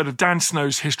episode of Dan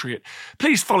Snow's History Hit.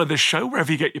 Please follow this show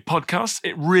wherever you get your podcasts.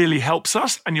 It really helps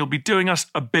us, and you'll be doing us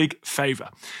a big favour.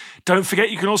 Don't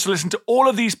forget, you can also listen to all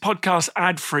of these podcasts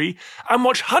ad-free and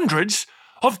watch hundreds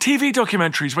of TV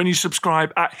documentaries when you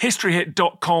subscribe at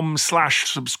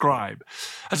historyhit.com/subscribe.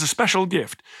 As a special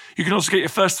gift, you can also get your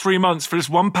first 3 months for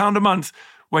just £1 a month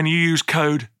when you use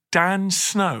code Dan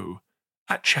Snow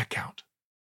at checkout.